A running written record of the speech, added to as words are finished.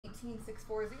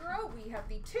18640. We have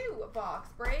the 2-box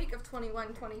break of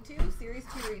 21-22 Series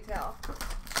 2 Retail.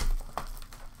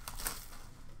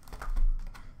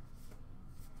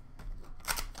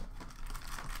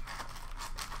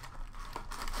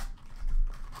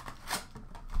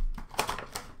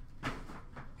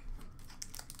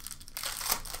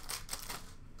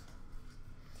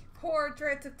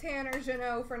 Portraits of Tanner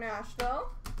Jeannot for Nashville.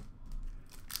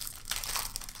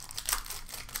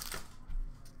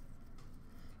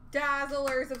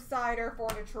 Dazzlers of Cider for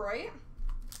Detroit.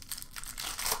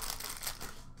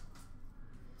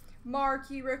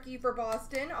 Marquee Rookie for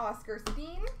Boston, Oscar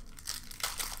Steen.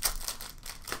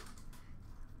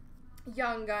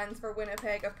 Young Guns for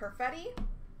Winnipeg of Perfetti.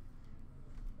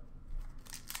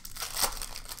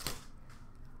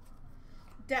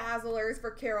 Dazzlers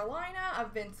for Carolina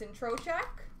of Vincent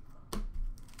Trocheck.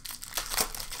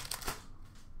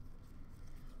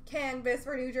 Canvas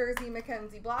for New Jersey,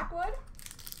 Mackenzie Blackwood.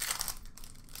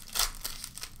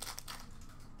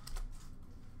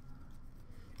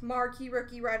 Marquee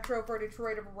Rookie Retro for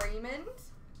Detroit of Raymond.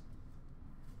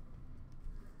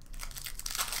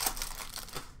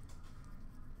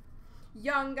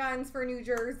 Young Guns for New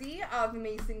Jersey of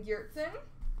Mason Geertsen.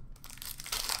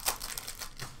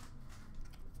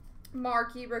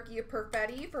 Marquee Rookie of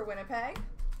Perfetti for Winnipeg.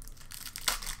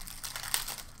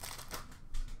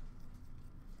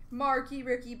 Marquee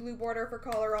Rookie Blue Border for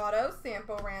Colorado,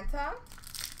 Sampo Ranta.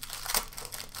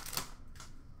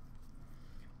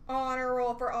 Honor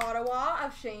Roll for Ottawa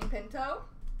of Shane Pinto.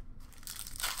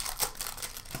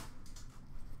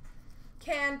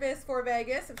 Canvas for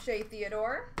Vegas of Shea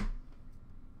Theodore.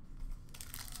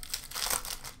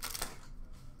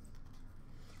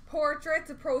 Portraits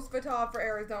of Prosvetov for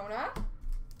Arizona.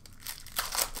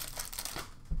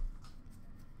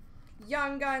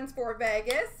 Young Guns for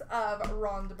Vegas of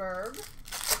Rondberg.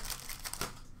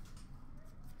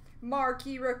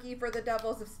 Marquee Rookie for the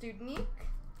Devils of Studenique.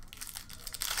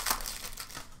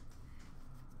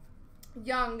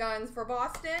 Young Guns for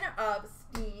Boston of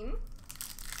Steen.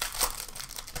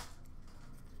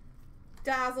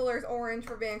 Dazzlers Orange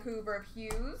for Vancouver of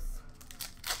Hughes.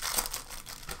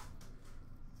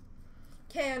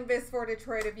 Canvas for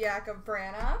Detroit of Yakov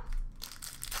Brana.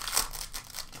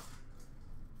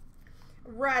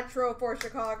 Retro for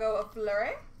Chicago of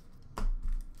Fleury.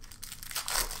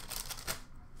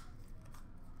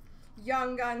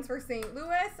 Young Guns for St.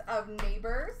 Louis of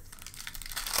Neighbors.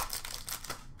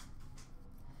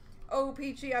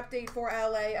 OPG Update for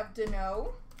LA of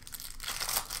Deneau.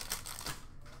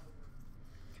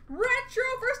 Retro,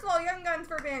 first of all, Young Guns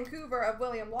for Vancouver of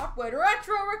William Lockwood.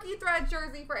 Retro Rookie Thread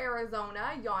Jersey for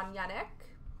Arizona, Jan Yannick.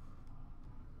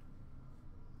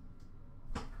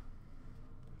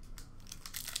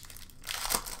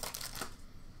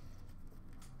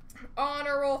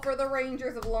 Honor Roll for the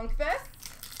Rangers of Lundqvist.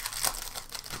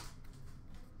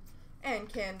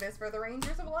 And Canvas for the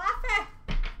Rangers of Lafayette.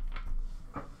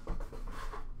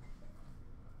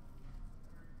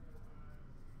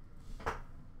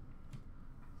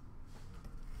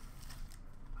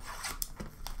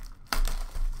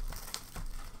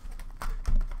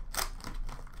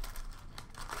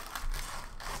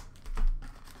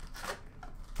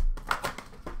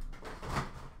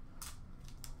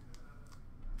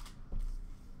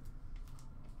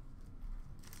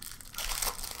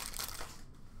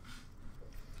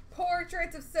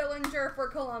 Portraits of Sillinger for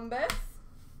Columbus.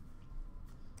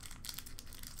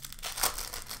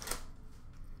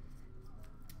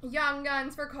 Young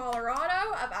Guns for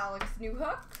Colorado of Alex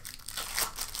Newhook.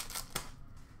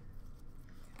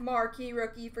 Marquee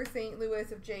Rookie for St.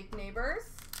 Louis of Jake Neighbors.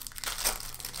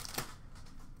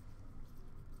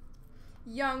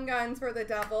 Young Guns for the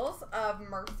Devils of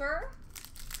Mercer.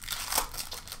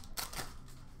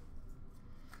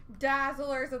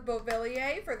 Dazzlers of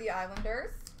Beauvillier for the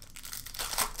Islanders.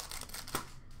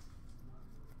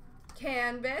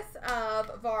 Canvas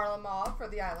of Varlamov for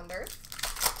the Islanders.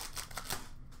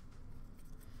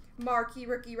 Marquee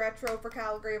Rookie Retro for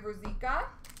Calgary of Ruzicka.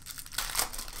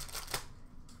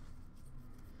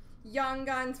 Young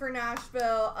Guns for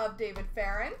Nashville of David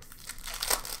Ferrant.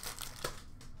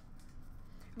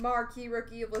 Marquee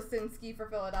Rookie of Lisinski for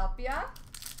Philadelphia.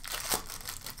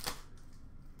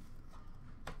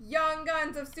 Young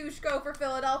Guns of Sushko for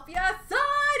Philadelphia.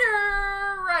 Cider!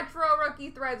 Retro Rookie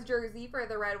Threads Jersey for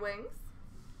the Red Wings.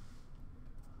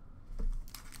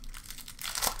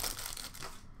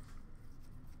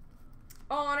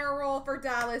 Honor Roll for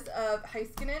Dallas of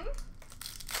Heiskanen.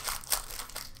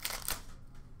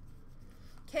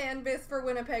 Canvas for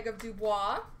Winnipeg of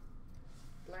Dubois.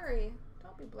 Blurry.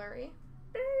 Don't be blurry.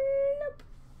 Bloop.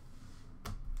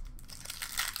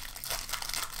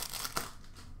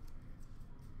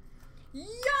 Young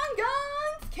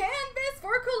Guns canvas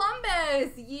for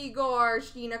Columbus, Yegor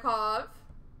Shchinnikov.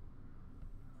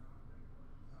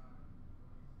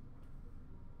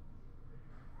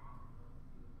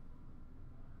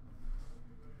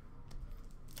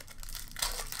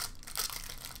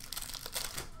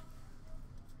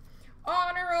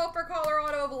 Honor roll for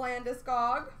Colorado,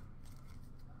 Landeskog.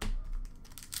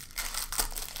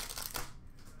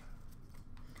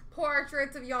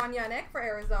 Portraits of Jan Yannick for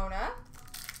Arizona.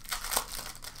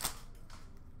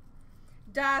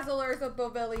 Dazzlers of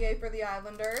Beauvillier for the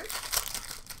Islanders.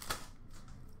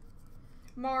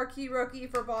 Marquee rookie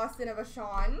for Boston of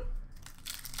Ashawn.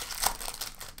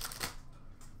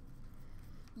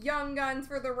 Young Guns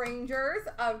for the Rangers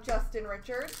of Justin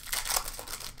Richards.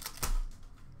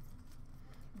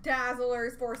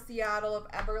 Dazzlers for Seattle of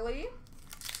Eberle.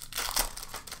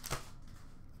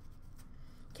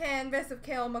 Canvas of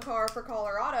Cale Makar for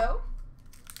Colorado.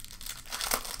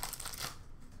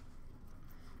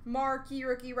 Marquee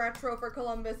rookie retro for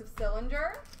Columbus of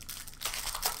Sillinger.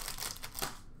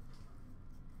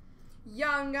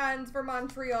 Young Guns for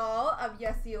Montreal of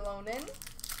Jesse Lonen.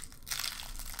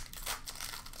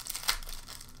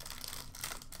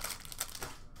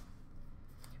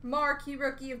 Marquee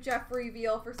rookie of Jeffrey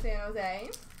Veal for San Jose.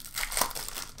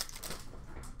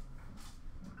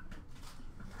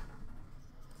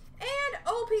 And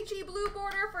OPG blue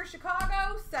border for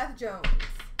Chicago, Seth Jones.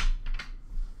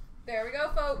 There we go,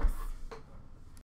 folks.